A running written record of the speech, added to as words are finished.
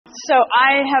So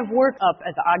I have worked up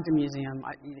at the Ogden Museum.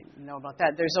 You didn't know about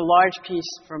that. There's a large piece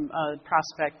from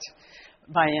Prospect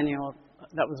Biennial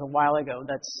that was a while ago.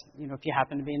 That's, if you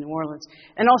happen to be in New Orleans.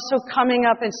 And also coming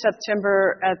up in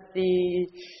September at the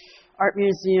Art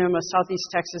Museum of Southeast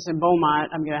Texas in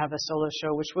Beaumont, I'm going to have a solo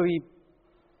show, which will be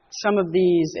some of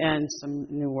these and some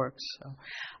new works. So,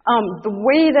 the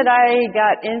way that I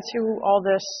got into all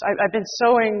this, I've been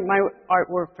sewing my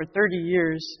artwork for 30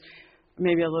 years,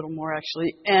 maybe a little more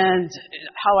actually. And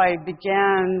how I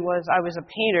began was I was a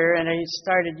painter, and I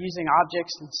started using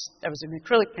objects. And I was an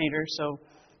acrylic painter, so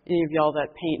any of y'all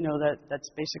that paint know that that's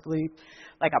basically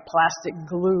like a plastic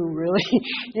glue, really.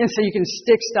 And so you can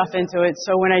stick stuff into it.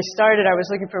 So when I started, I was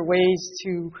looking for ways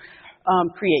to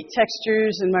create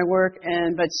textures in my work,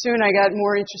 but soon I got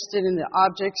more interested in the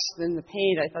objects than the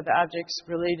paint. I thought the objects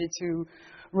related to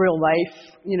real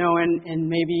life, and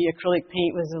maybe acrylic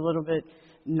paint was a little bit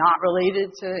not related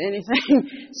to anything.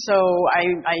 So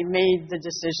I made the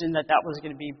decision that was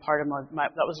going to be part of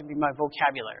that was going to be my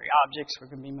vocabulary. Objects were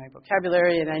going to be my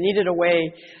vocabulary, and I needed a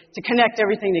way to connect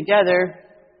everything together.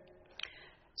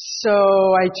 So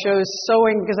I chose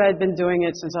sewing because I had been doing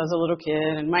it since I was a little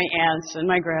kid, and my aunts and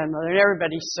my grandmother and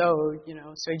everybody sewed,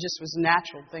 so it just was a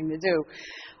natural thing to do.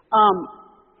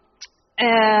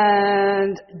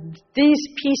 And these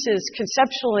pieces,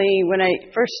 conceptually, when I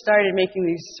first started making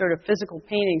these sort of physical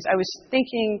paintings, I was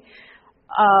thinking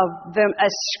of them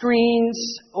as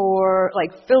screens or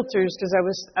like filters, because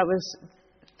I was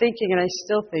thinking, and I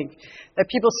still think, that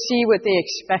people see what they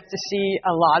expect to see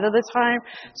a lot of the time.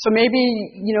 So maybe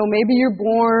you're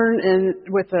born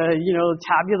with a,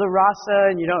 tabula rasa,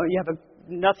 and you have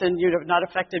nothing, you're not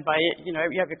affected by it. You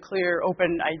have a clear,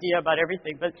 open idea about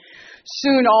everything. But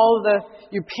soon all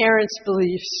your parents'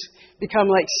 beliefs become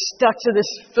like stuck to this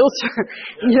filter,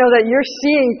 that you're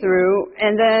seeing through.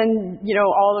 And then,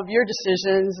 all of your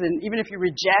decisions, and even if you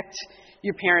reject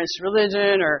your parents'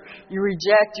 religion, or you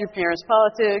reject your parents'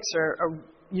 politics, or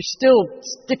you're still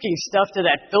sticking stuff to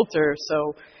that filter.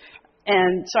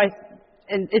 And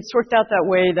it's worked out that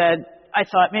way that I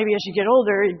thought maybe as you get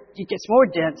older, it gets more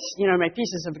dense. My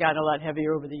pieces have gotten a lot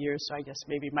heavier over the years, so I guess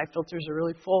maybe my filters are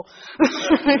really full.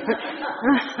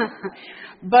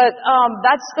 But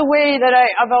that's the way that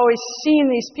I've always seen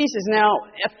these pieces. Now,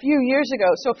 a few years ago,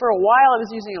 so for a while I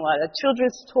was using a lot of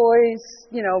children's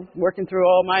toys, working through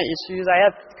all my issues. I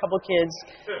have a couple kids,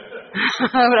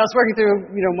 but I was working through,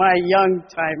 my young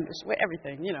time,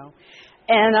 everything,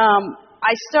 And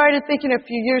I started thinking a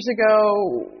few years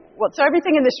ago, so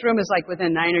everything in this room is like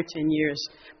within 9 or 10 years.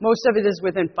 Most of it is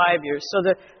within 5 years. So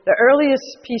the earliest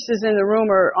pieces in the room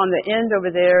are on the end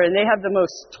over there, and they have the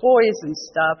most toys and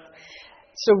stuff.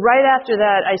 So right after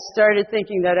that, I started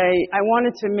thinking that I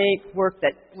wanted to make work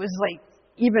that was like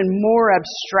even more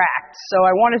abstract. So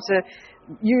I wanted to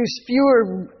use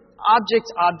fewer objects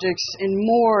and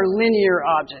more linear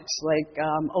objects, like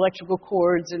electrical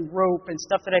cords and rope and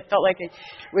stuff that I felt like it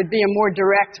would be a more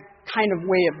direct kind of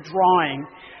way of drawing.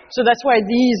 So that's why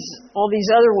all these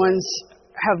other ones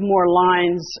have more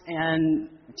lines, and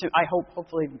I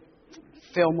hopefully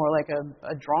feel more like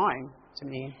a drawing to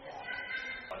me.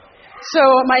 So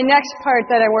my next part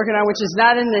that I'm working on, which is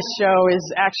not in this show, is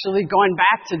actually going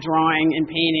back to drawing and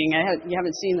painting. You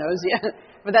haven't seen those yet,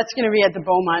 but that's going to be at the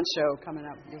Beaumont show coming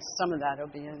up. Some of that will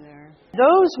be in there.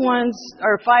 Those ones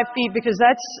are 5 feet because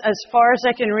that's as far as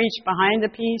I can reach behind the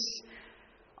piece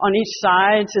on each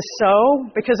side to sew,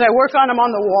 because I work on them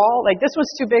on the wall. Like this one's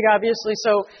too big, obviously,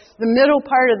 so the middle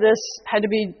part of this had to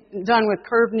be done with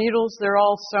curved needles. They're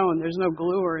all sewn. There's no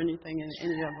glue or anything in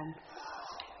any of them.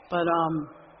 But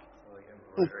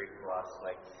embroidery floss,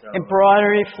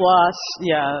 embroidery floss,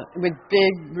 yeah, with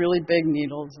really big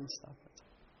needles and stuff.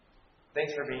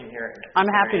 Thanks for being here. I'm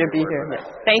happy to be here. Yeah.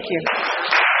 Thank you.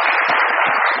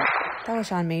 That was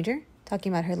Shawne Major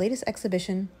talking about her latest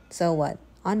exhibition, So What?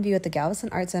 On view at the Galveston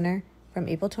Art Center from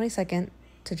April 22nd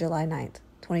to July 9th,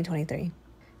 2023.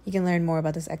 You can learn more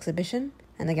about this exhibition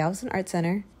and the Galveston Art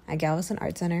Center at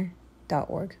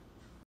galvestonartcenter.org.